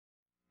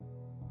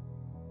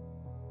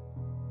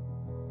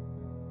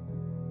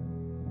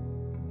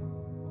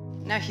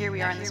Now here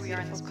we are on this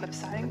beautiful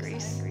cliffside in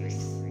Greece,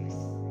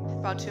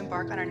 about to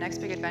embark on our next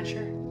big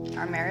adventure,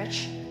 our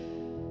marriage.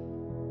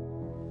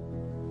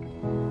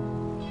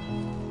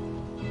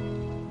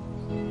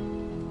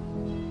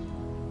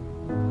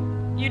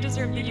 You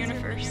deserve the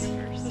universe,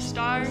 the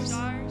stars,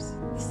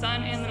 the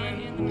sun, and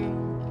the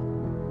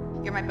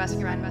moon. You're my best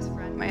friend,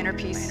 my inner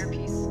peace,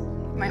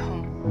 my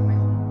home.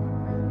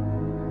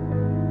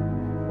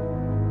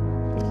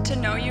 To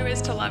know you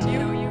is to love you,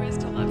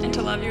 and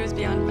to love you is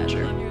beyond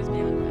measure.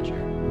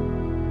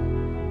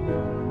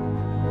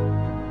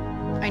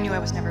 I knew I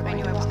was never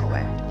going to walk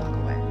away.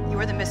 You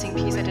were the missing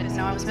piece I didn't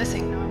know I was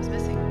missing.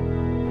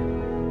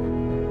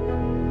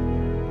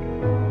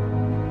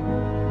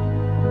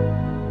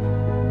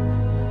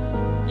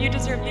 You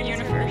deserve the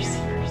universe,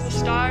 the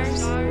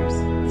stars,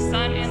 the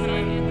sun, and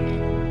the moon.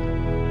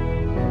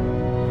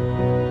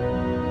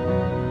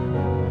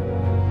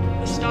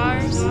 The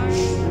stars,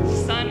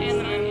 the sun, and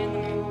the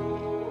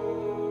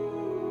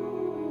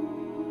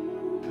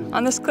moon.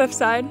 On this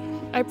cliffside,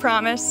 I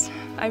promise,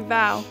 I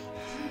vow,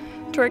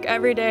 to work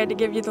every day to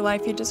give you the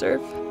life you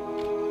deserve.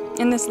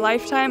 In this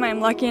lifetime I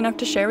am lucky enough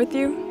to share with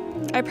you,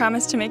 I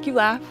promise to make you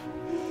laugh,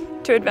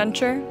 to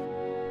adventure,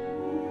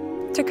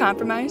 to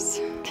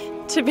compromise,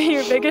 to be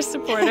your biggest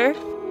supporter,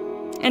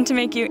 and to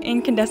make you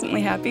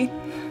incandescently happy.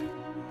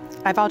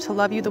 I vow to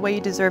love you the way you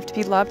deserve to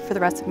be loved for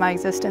the rest of my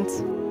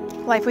existence.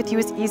 Life with you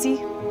is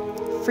easy,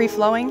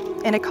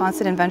 free-flowing, and a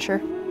constant adventure.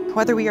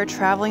 Whether we are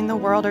traveling the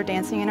world or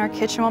dancing in our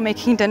kitchen while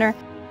making dinner,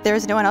 there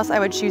is no one else I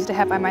would choose to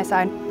have by my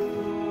side.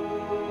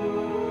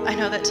 I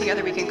know that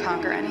together we can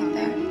conquer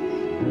anything.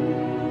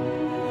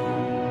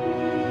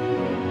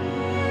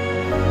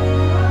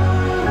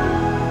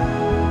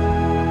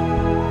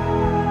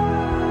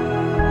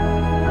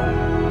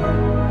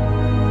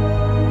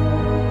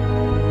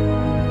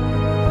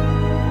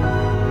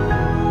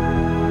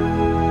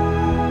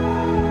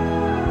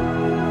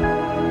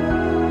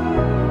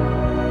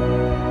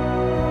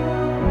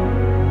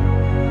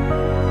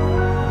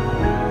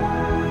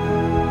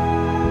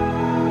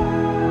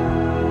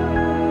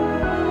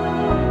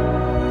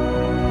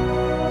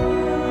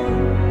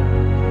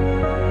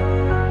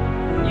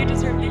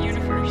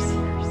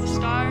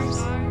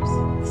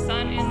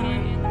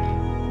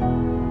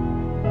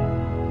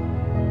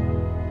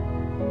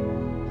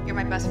 You're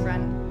my best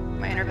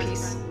friend, my inner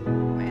peace,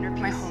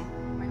 my home.